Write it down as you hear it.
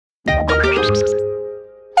Baby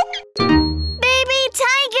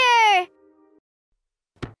Tiger!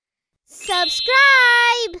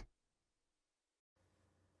 Subscribe!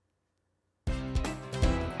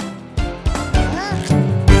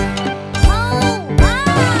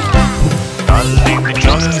 Darling, the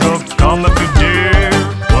jungle, come up with dear.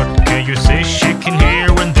 What can you say? Shaking here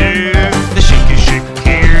and there. The shaky shake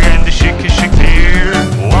here and the shaky shake there.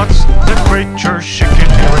 What's the creature shaking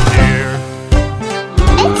here and there?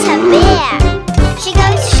 It's a bear. She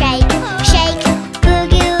goes shake, shake,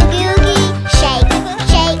 boogie, oogie, oogie. Shake,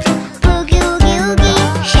 shake, boogie, oogie, oogie.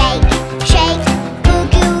 Shake, shake,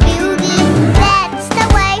 boogie, oogie, oogie. That's the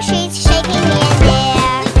way she's shaking here and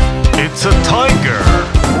there. It's a tiger.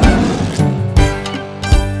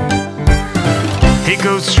 He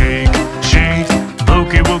goes shake, shake,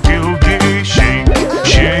 boogie, woogie, oogie. Shake,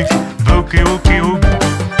 shake, boogie, woogie, oogie.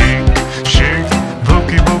 Shake,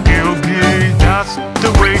 boogie, woogie, oogie. That's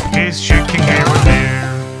the way he's shaking here and there.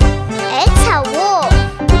 It's a wolf.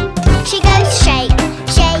 She goes shake,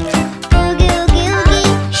 shake, boogie, oogie, oogie.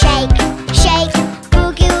 Shake, shake,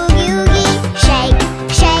 boogie, oogie, oogie. Shake,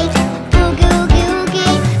 shake, boogie, oogie,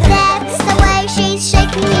 oogie. That's the way she's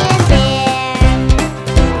shaking here and there.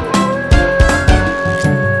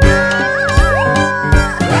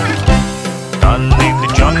 Darling, the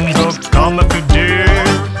jungle, come up with dear.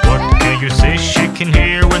 What can you say? Shaking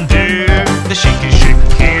here and there. The shaky shake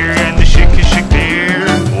here and the shaky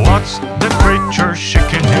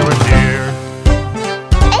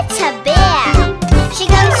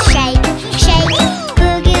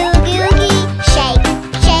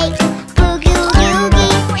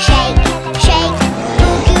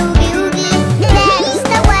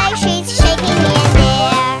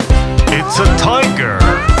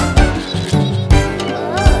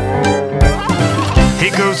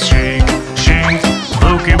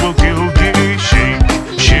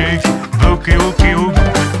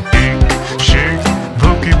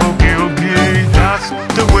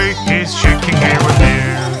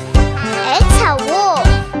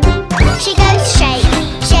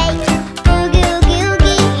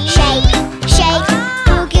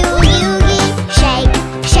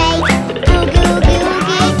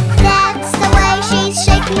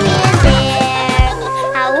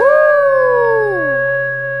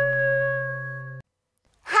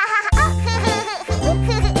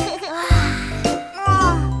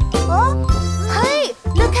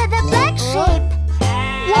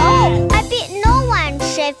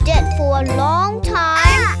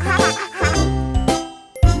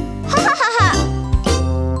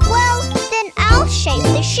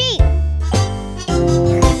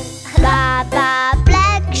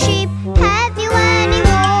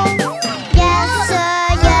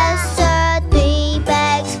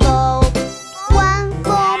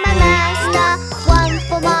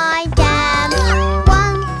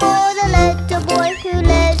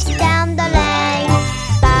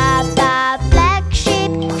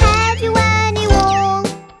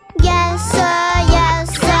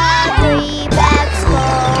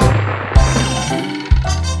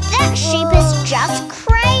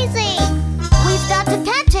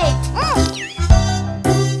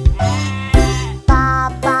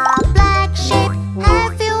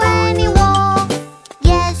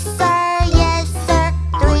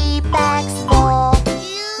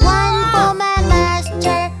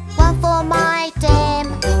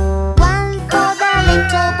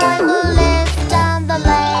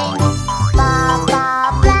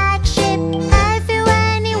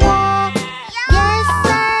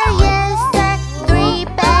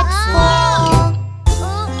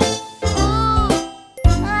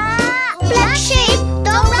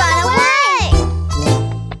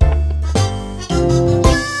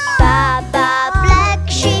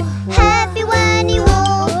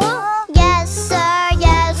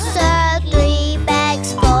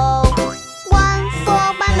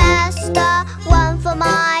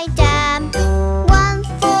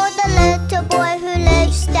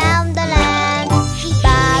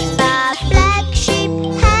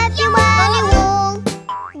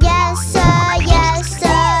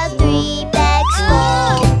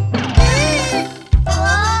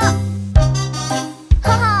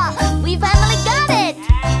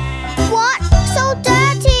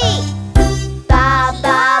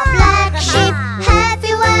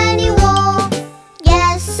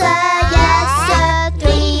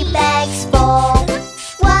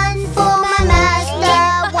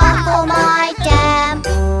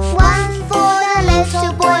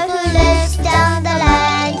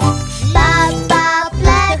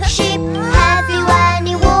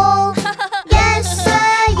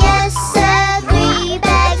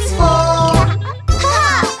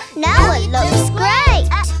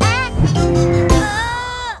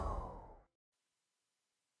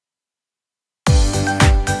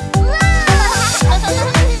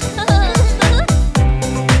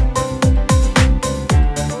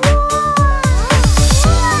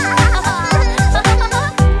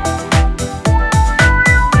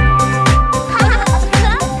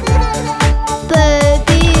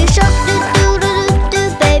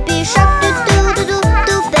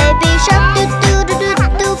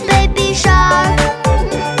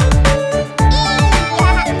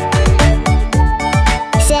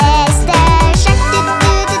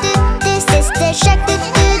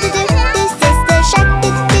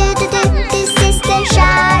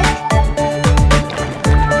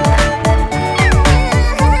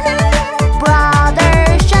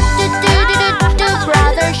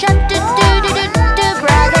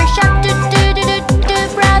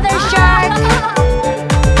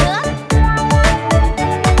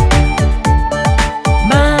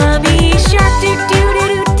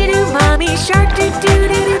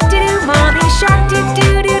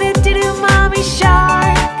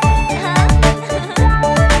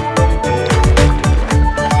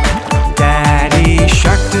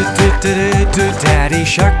Daddy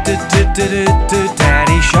shark,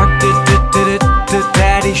 daddy shark,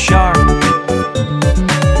 daddy shark.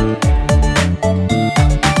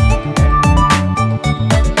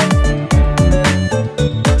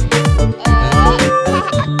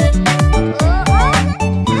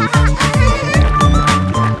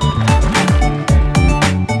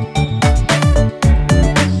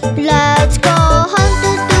 Let's go hunt,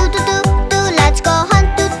 do do do do do. Let's go hunt,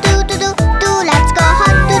 do do do do do. Let's go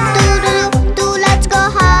hunt, do do do do do. Let's go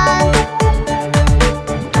hunt.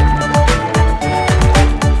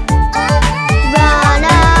 Run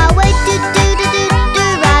away, do do do do do.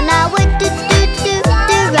 Run away, do do do do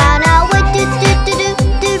do. Run away, do do do do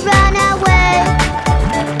do. Run away.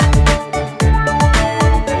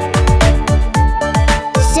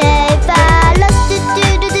 Save our lost, do do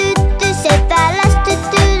do do do. Save our lost, do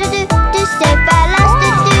do do do do. Save our lost, do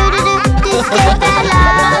do do do do. Save our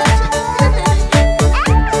lost.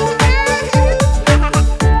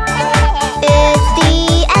 It's the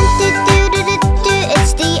end, do do do do do.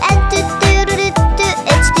 It's the end, do do do do do.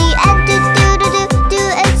 It's the end, do do do do do.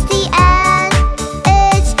 It's the end.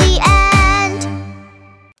 It's the end.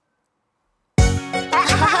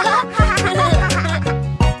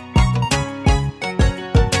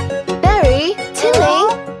 Barry, Tilly,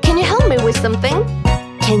 can you help me with something?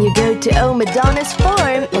 Can you go to old Macdonald's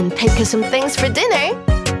farm and pick us some things for dinner?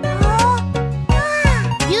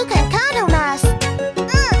 You can count on us.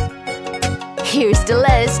 Here's the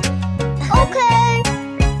list. Okay.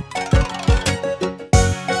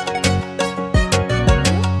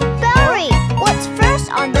 Barry, what's first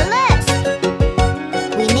on the list?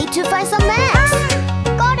 We need to find some eggs.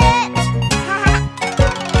 Got it.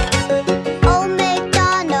 Old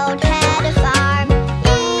Macdonald had a farm.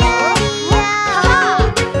 E-I-E-I-O.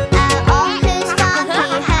 And on his farm he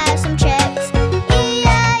had some chicks.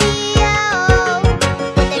 E-I-E-I-O.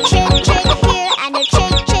 With a chick here and a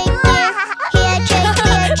chick there. Here chick,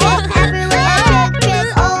 everywhere chick.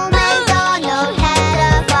 Old Macdonald had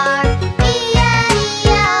a farm.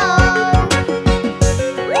 E-I-E-I-O.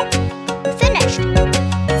 Finished.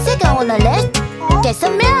 Second on the list, get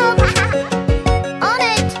some milk. On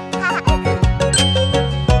it.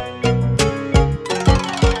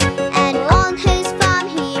 And on his farm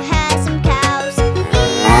he had some cows.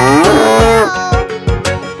 E-I-E-I-O.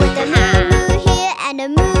 With a moo here and a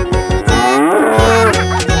moo there. Here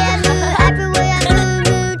moo there, moo everywhere.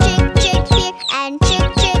 Moo chick here and chick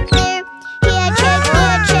there. Here chick,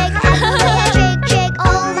 everywhere chick.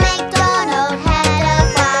 Old Macdonald had a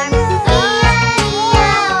farm.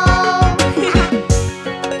 E-I-E-I-O.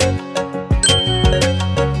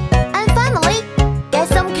 And finally, get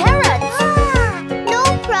some carrots. No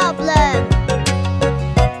problem.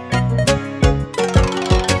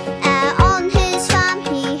 And on his farm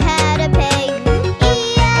he had a pig.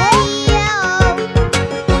 E-I-E-I-O.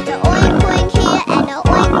 With an oink oink here and an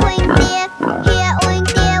oink oink there. Here oink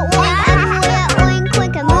there, oink everywhere. Oink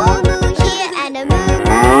oink a moo here and a moo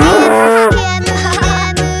there. Here moo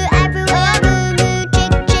there, moo everywhere. Moo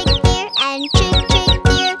chick here and chick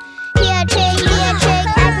there. Here chick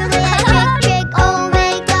everywhere. Chick. Old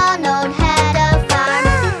Macdonald had a farm.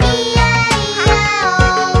 E-I-E-I-O.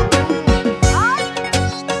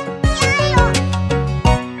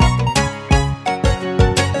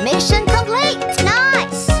 Mission complete.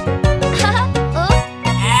 Nice.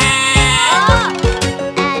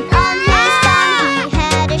 And on his farm he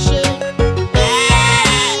had a sheep.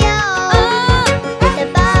 E-I-E-I-O. With a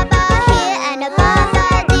Baa Baa here and a Baa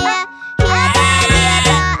Baa there. Here Baa there,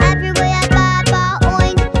 Baa everywhere. Baa Baa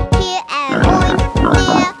oink here and oink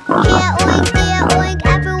there. Here oink there, oink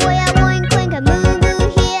everywhere. Oink oink a moo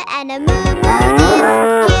here and a moo there.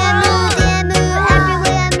 Here moo there, moo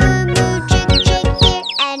everywhere. Moo chick here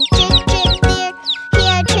and chick there.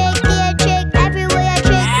 Here chick everywhere.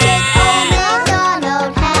 Chick. Old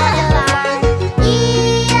Macdonald had a farm.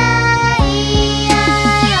 E-I-E-I-O.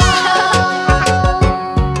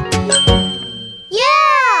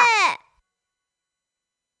 Yeah!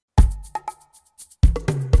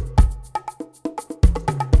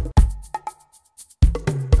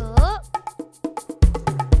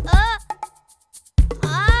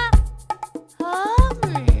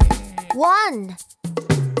 One,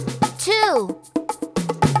 2,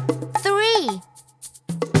 3,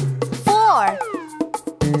 4,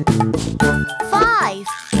 5.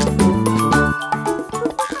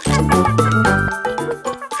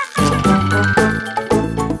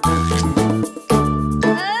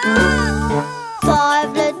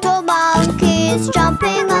 Five little monkeys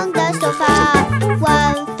jumping on the sofa.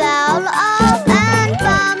 One fell off and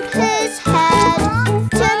bumped his head.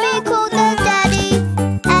 Timmy called the daddy,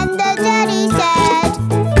 and the daddy said,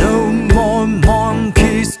 No more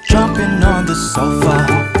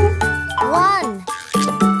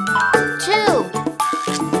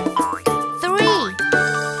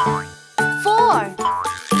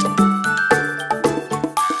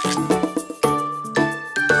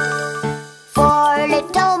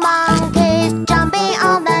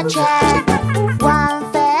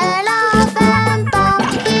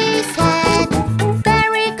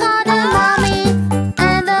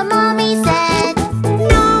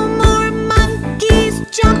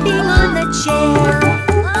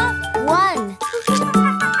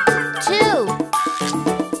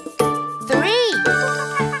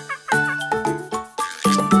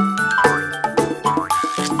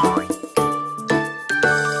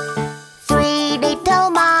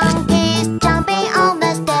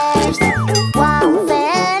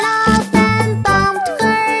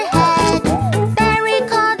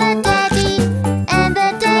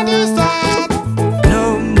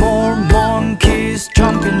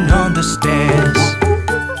dance.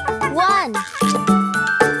 1,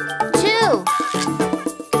 2.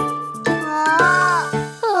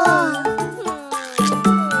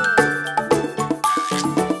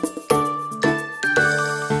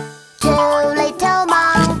 Two little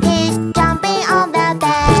monkeys jumping on the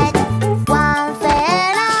bed. One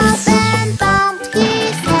fell off and bumped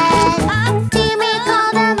his head. Timmy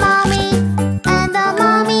called the mommy, and the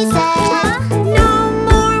mommy said, No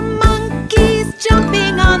more monkeys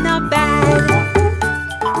jumping on the bed.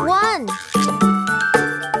 1.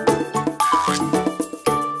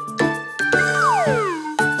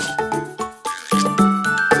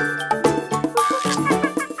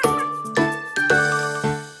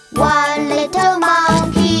 One little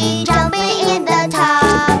monkey jumping in the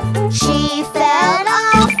tub. She fell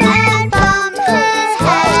off and bumped his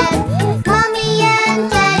head. Mommy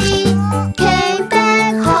and Daddy came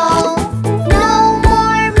back home. No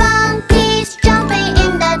more monkeys jumping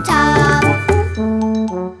in the tub.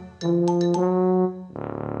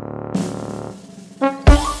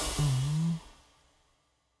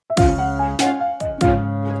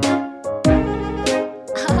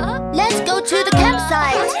 Let's go to the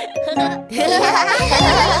campsite.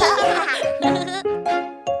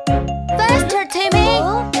 Faster, Timmy.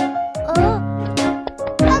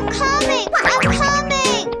 I'm coming. I'm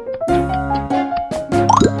coming.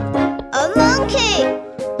 A monkey.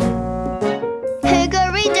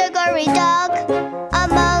 Hickory, dickory, dock. A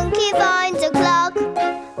monkey finds a clock.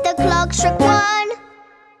 The clock struck 1.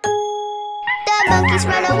 The monkeys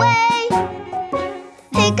ran away.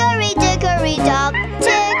 Hickory, dickory, dock.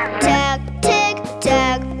 Tick, tack, tick,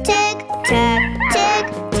 tack, tick, tack, tick,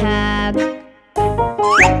 tack.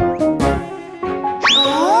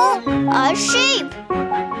 A sheep.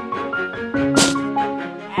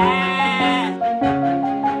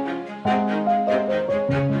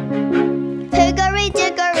 Hickory,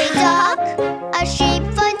 dickory, dock. A sheep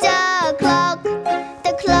finds a clock.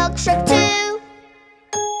 The clock struck 2.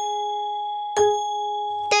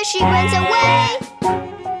 The sheep runs away.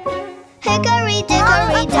 Hickory,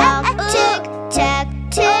 dickory, dock. Tick, tack,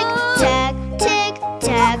 tick, tack, tick,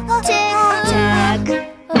 tack, tick, tack.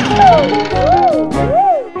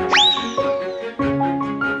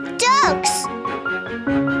 Ducks.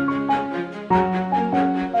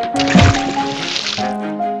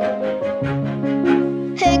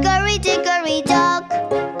 Hickory, dickory, dock.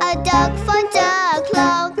 A duck finds a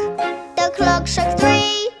clock. The clock struck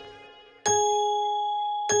 3.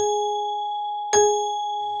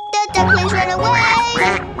 The ducklings ran away.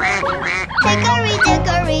 Hickory,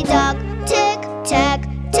 dickory, dock. Tick, tack,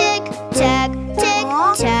 tick, tack, tick,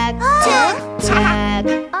 tack, tick, tack.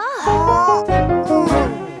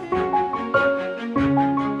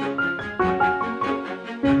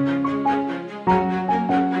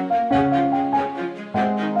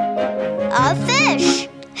 A fish.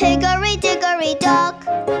 Hickory, dickory, dock.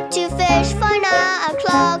 2 fish find a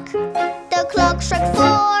clock. The clock struck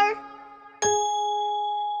 4.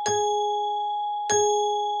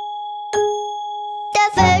 The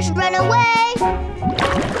fish ran away.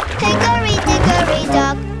 Hickory, dickory,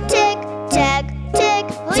 dock. Tick, tack, tick,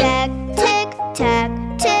 tack, tick, tack,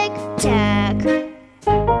 tick, tack.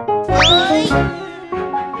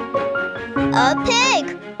 A pig.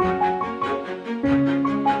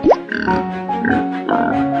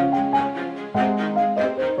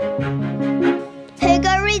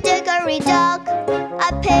 Hickory, dickory, dock.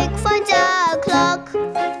 A pig finds a clock.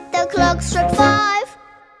 The clock struck 5.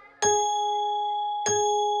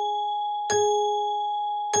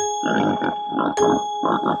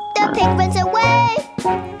 The pig runs away.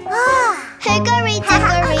 Hickory,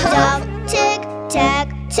 dickory, dock. Tick, tack,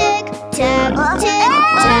 tick, tack, tick,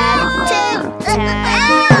 tack, tick, tack.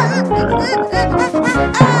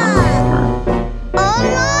 A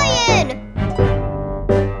lion.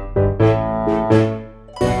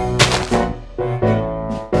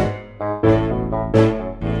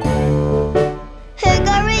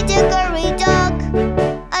 Hickory, dickory, dock.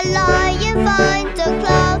 A lion finds a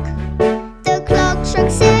clock. The clock struck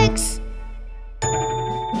 6.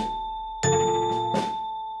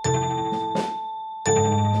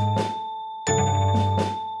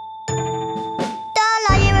 The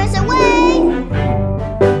lion runs away.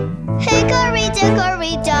 Hickory,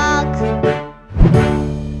 dickory, dock.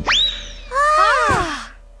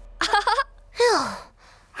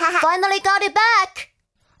 Finally got it back.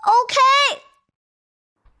 Okay.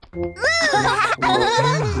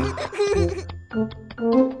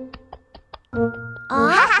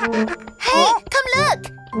 Hey, come look!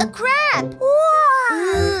 A crab!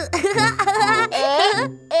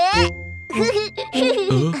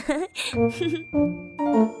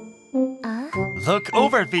 Look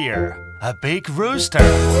over there. a big rooster. A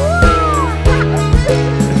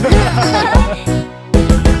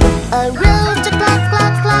rooster cluck,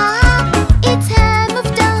 cluck, cluck. Its head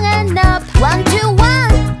moves down and up. 1, 2,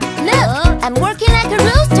 1. Look, I'm working like a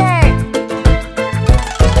rooster.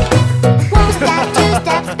 1 step, 2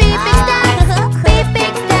 steps, beep, beep steps. Beep,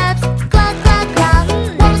 beep steps, cluck, cluck, cluck.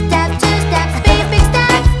 1 step, 2 steps, beep, beep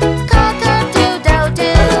steps. Cock-a-doodle-doo.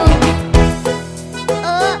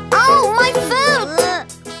 Oh, my foot!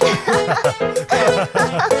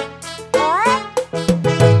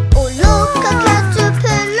 Oh, look, a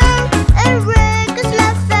caterpillar. It wriggles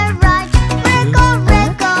left and right. Wriggle,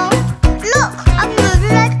 wriggle. Look, I'm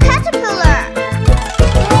moving like a caterpillar.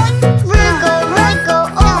 Wriggle, wriggle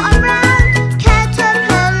all around.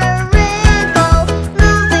 Caterpillar wriggle.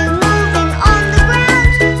 Moving, moving on the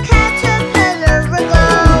ground. Caterpillar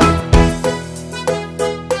wriggle.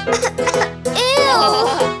 Ew!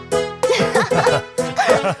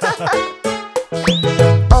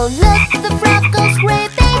 Oh, look, the frog goes way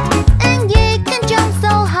big, and he can jump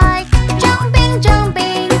so high. Jumping,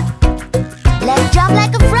 jumping. Let's jump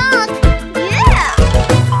like a frog. Yeah!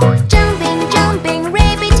 Jumping, jumping,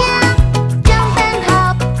 rabbit tail. Jump and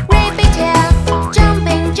hop, rabbit tail.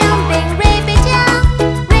 Jumping, jumping, rabbit tail.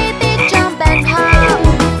 Rabbit jump and hop.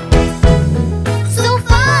 So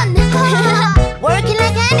fun! Working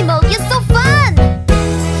like animal is so fun!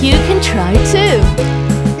 You can try too.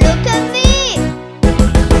 Look at me!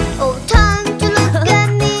 Oh, time to look at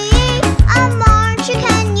me. I'm marching,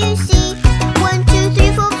 can you see? 1, 2,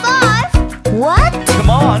 3, 4, 5. What? Come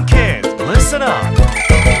on, kids, listen up.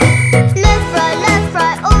 Left,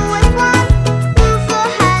 right, always one. Move your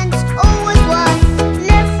hands, always one.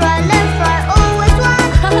 Left, right, always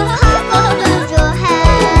one. Come on, move your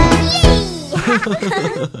hands. Yay!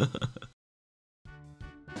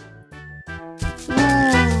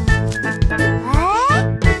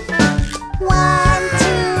 1,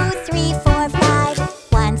 2, 3, 4, 5.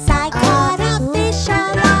 Once I caught a fish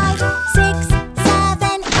alive. 6,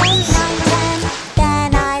 7, 8, 9, 10.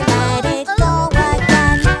 Then I let it go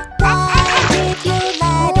again. Why did you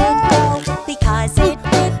let it go? Because it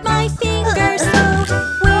bit my finger so.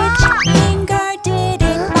 Which finger did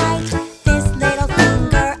it bite? This little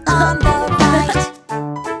finger on the right.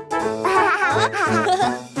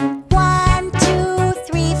 1, 2,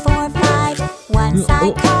 3, 4, 5. Once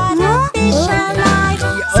I caught a fish alive.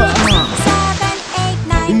 6, 7, 8,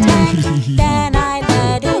 9, 10. Then I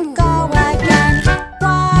let it go again.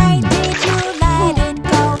 Why did you let it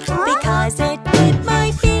go? Because it bit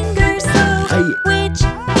my finger so. Which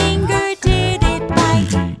finger did it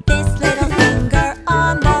bite? This little finger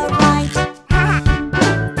on the right.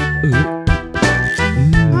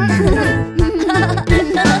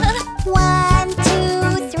 1,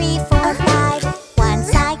 2, 3, 4, 5.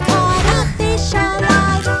 Once I caught a fish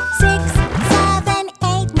alive. 6, 7,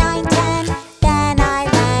 8, 9, 10. Then I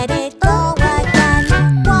let it go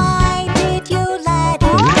again. Why did you let it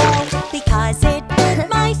go? Because it bit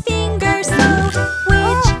my finger so.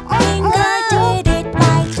 Which finger did it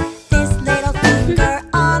bite? This little finger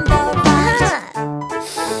on the right.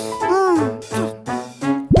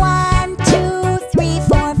 1, 2, 3,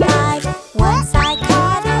 4, 5. Once I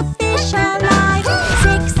caught a fish alive.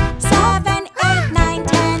 6, 7, 8, 9,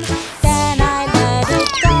 10. Then I let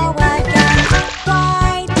it go again.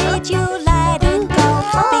 Why did you let it go?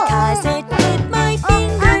 Because it bit my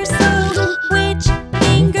finger so. Which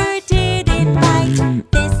finger did it bite?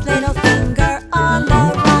 This little finger on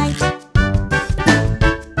the right.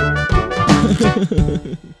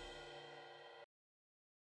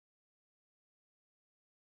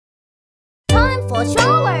 Time for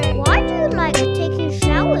shower. Why do you like taking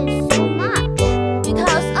showers so much?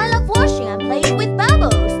 Because I love washing and playing with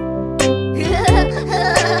bubbles.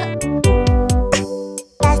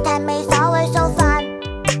 Bath time is always so fun.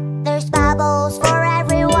 There's bubbles for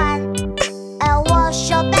everyone. I'll wash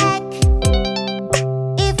your back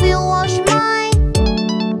if you wash mine.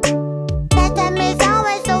 Bath time is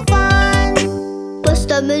always so fun. Bath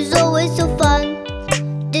time is always so fun.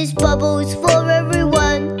 There's bubbles for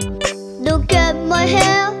everyone. Look at my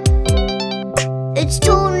hair. It's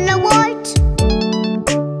torn and white.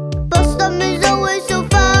 Bath time is always so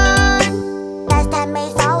fun. Bath time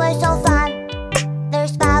is always so fun.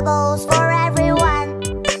 There's bubbles for everyone.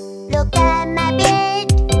 Look at my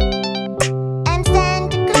beard. I'm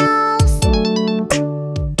Santa Claus.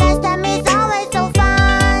 Bath time is always so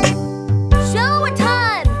fun. Shower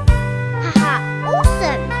time! Haha,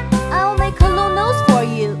 awesome! I'll make a little nose for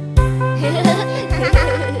you.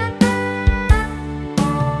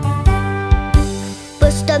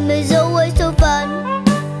 Bath time is always so fun.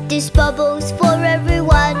 There's bubbles for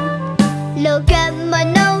everyone. Look at my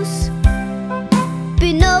nose.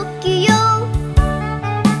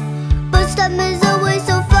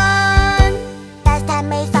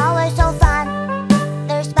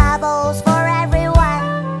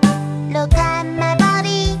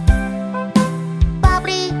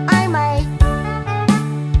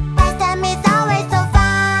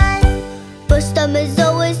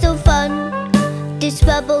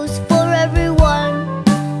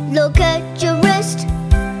 hold your wrist.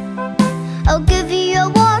 I'll give you a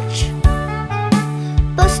watch.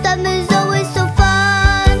 Bus time is always so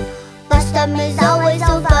fun. Bus time is always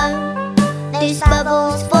so fun. There's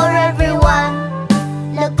bubbles for everyone.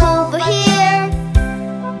 Look over here,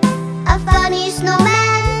 a funny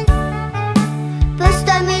snowman. Bus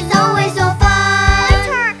time is always so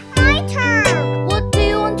fun. My turn. What do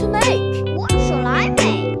you want to make? What shall I make?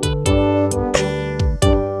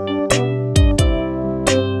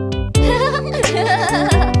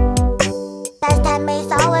 Bus time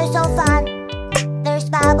is always so fun. There's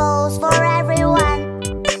bubbles for everyone.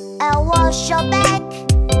 I'll wash your back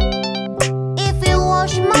if you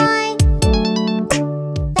wash mine.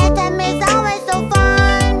 Bus time is always so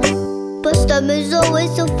fun. Bus time is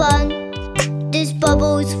always so fun. There's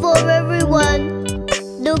bubbles for everyone.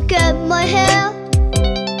 Look at my hair,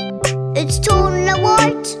 it's torn and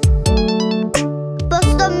white. Bus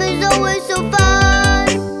time is always so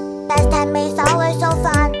fun. Bus time is always so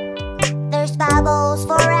fun. There's bubbles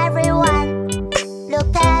for everyone.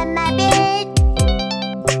 Look at my beard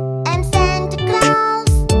and Santa Claus.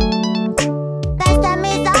 Bus time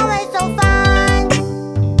is always so fun.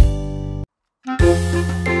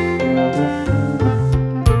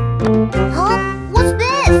 Huh? What's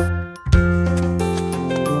this?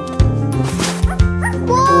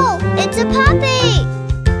 Whoa! It's a puppy!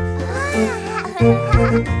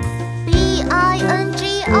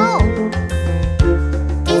 B-I-N-G-O.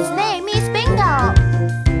 Its name is Bingo.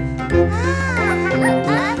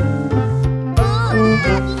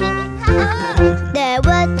 There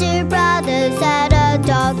were two brothers had a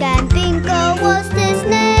dog, and Bingo was his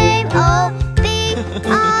name. Oh,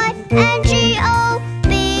 B-I-N-G-O,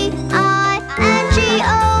 B-I-N-G-O,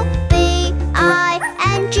 B-I-N-G-O,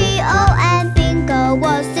 and Bingo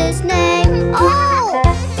was his name. Oh!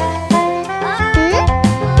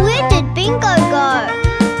 Where did Bingo go?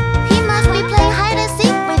 He must be playing hide and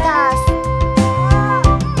seek with us.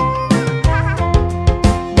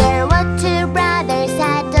 There were two brothers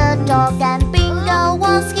had a dog, and Bingo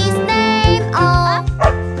was his name. Oh,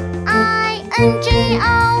 I-N-G-O,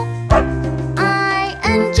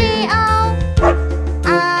 I-N-G-O,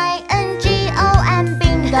 I-N-G-O, and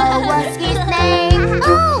Bingo was his name. Oh!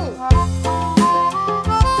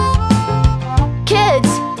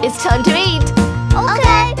 Kids, it's time to eat.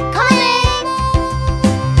 Okay, coming!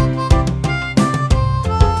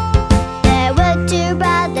 There were two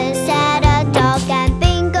brothers had a dog, and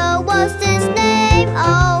Bingo was his name.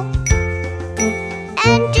 Oh,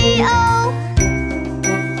 N-G-O,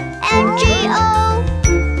 N-G-O,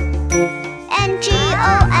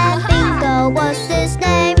 N-G-O, and Bingo was his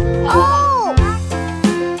name. Oh!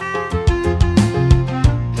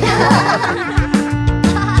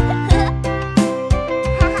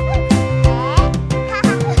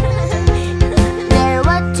 There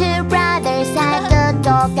were two brothers had a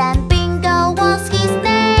dog, and Bingo was his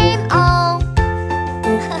name. Oh,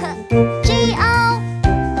 G-O,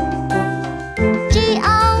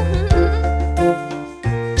 G-O,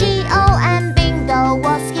 G-O, and Bingo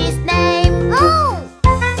was his name. Oh!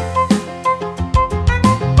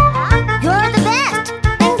 You're the best,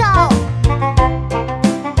 Bingo!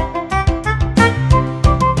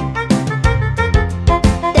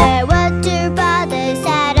 There were two brothers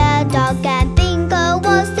had a dog, and Bingo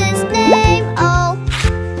was his name. Oh,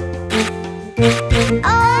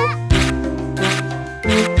 oh,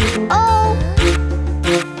 oh,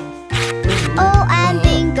 oh, and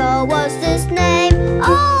Bingo was his name.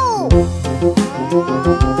 Oh,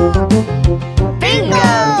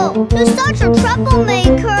 Bingo, you're such a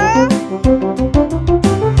troublemaker.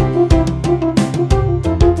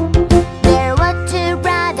 There were two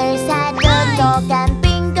brothers had a dog, and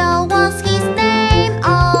Bingo was his name.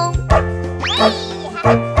 Oh,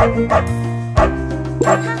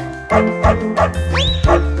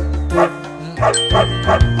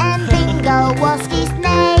 and Bingo was his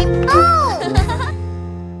name. Oh!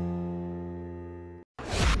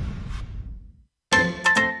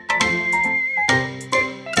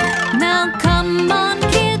 Now come on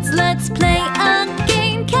kids, let's play a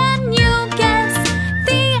game. Can you guess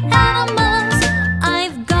the animals?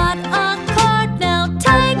 I've got a card, now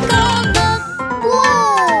take a look.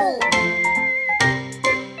 Whoa!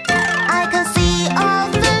 I can see a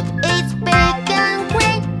foot, it's big and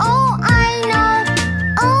grey. Oh, I know,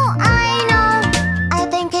 I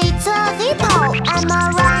think it's a hippo. Am I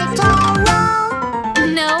right or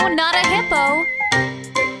wrong? No, not a hippo.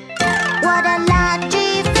 What a large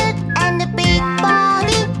foot and a big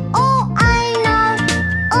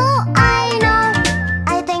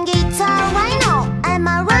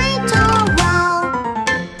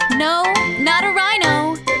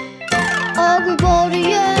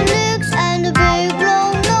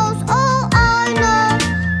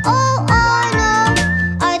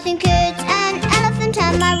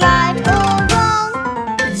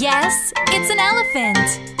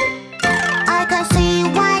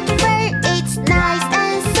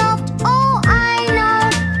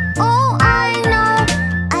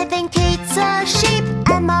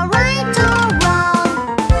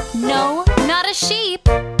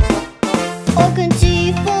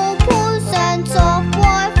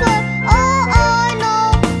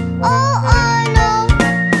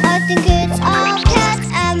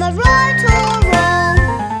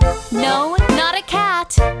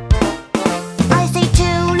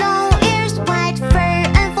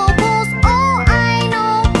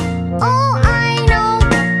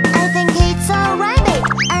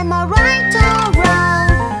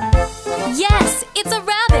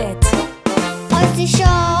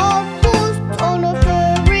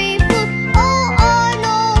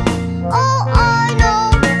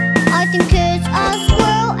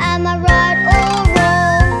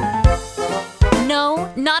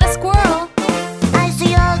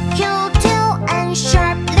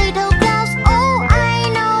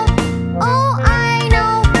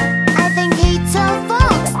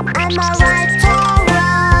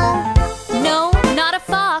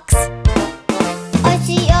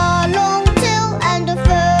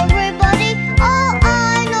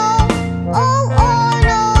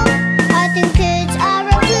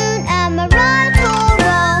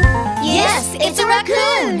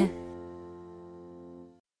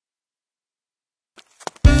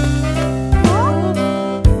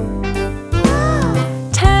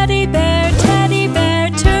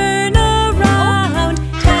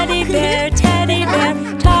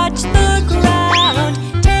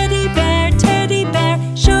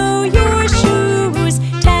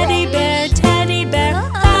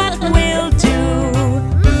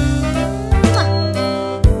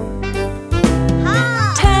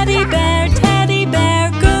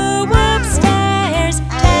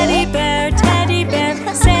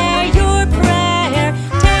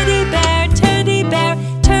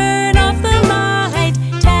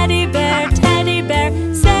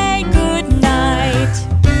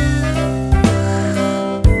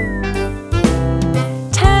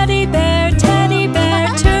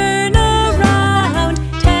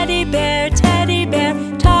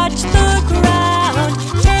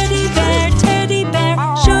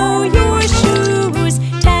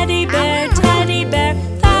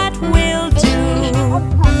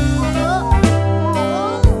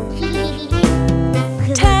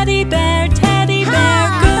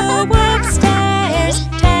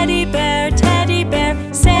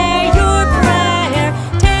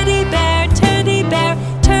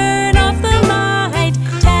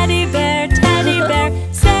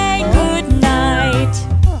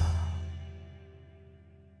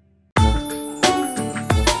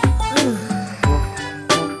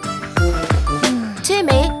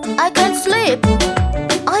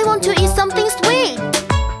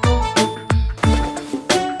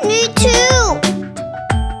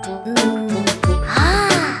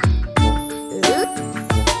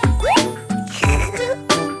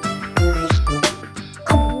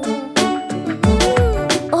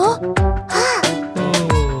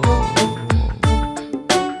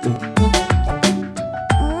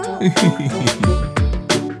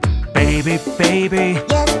Baby, baby,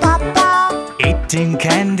 Yes, Papa. eating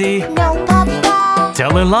candy, No, Papa.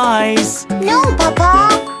 telling lies. No,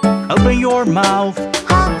 Papa. Open your mouth.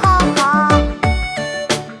 Ha ha ha.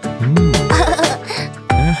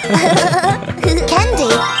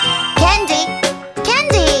 Candy, candy,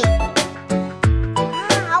 candy.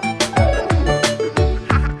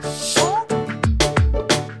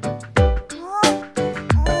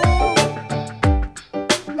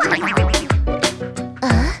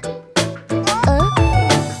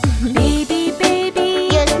 Baby, baby,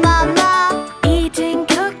 Yes, Mama. eating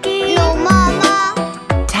cookie, No, Mama.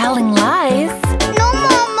 telling lies. No,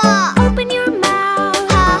 Mama. Open your mouth.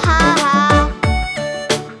 Ha ha ha.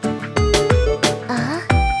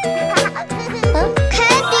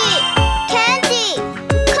 Candy, candy,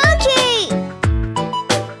 cookie.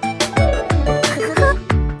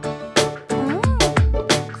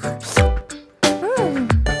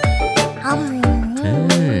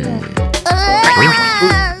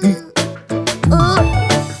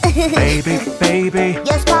 Baby, baby,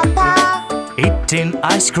 Yes, Papa. eating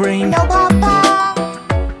ice cream, No, Papa.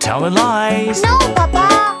 telling lies. No,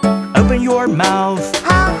 Papa. Open your mouth.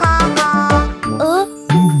 Ha ha ha.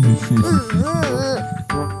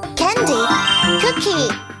 Candy, cookie,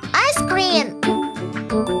 ice cream.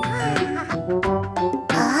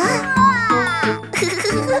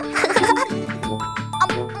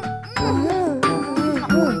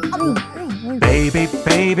 Baby,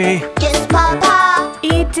 baby, Yes, Papa.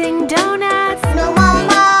 Eating donuts, No,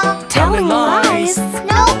 Mama. telling lies.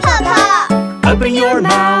 No, Papa. Open your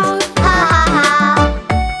mouth. Ha ha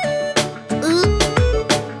ha.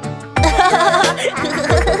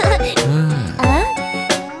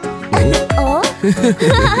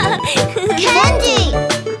 Candy,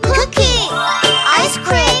 cookie, ice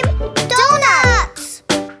cream, donuts.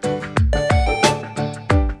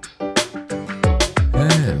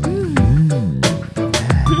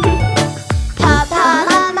 Papa,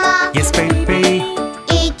 Mama, Yes, baby.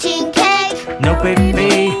 eating cake, No,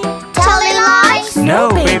 baby. telling lies. No,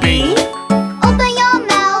 baby. Open your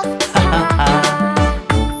mouth.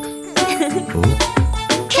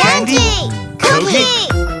 Candy, cookie,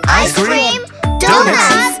 ice cream,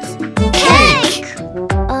 donuts, cake.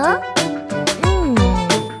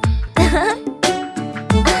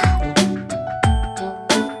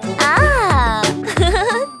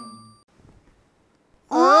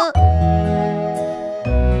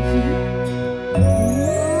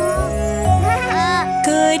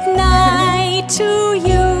 Good night to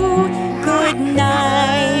you, good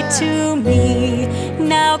night to me.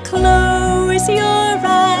 Now close your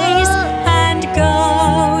eyes and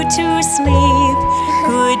go to sleep.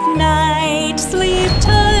 Good night, sleep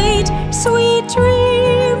tight, sweet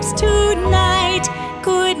dreams tonight.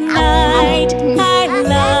 Good night, I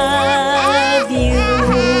love you.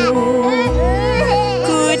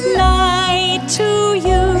 Good night to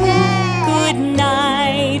you, good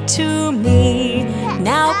night to me.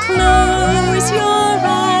 Now close your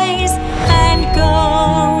eyes and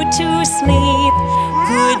go to sleep.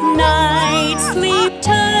 Good night, sleep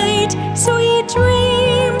tight, sweet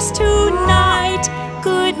dreams tonight.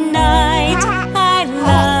 Good night, I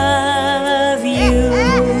love you.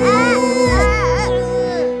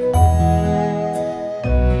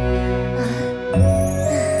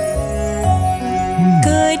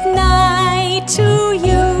 Good night to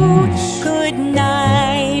you, good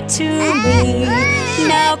night to me.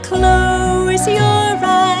 Now close your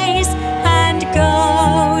eyes and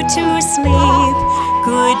go to sleep.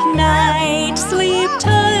 Good night, sleep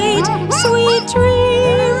tight, sweet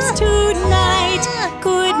dreams tonight.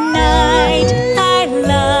 Good night, I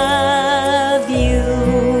love you.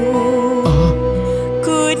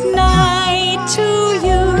 Good night to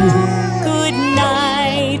you, good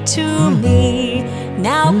night to me.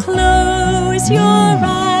 Now close your eyes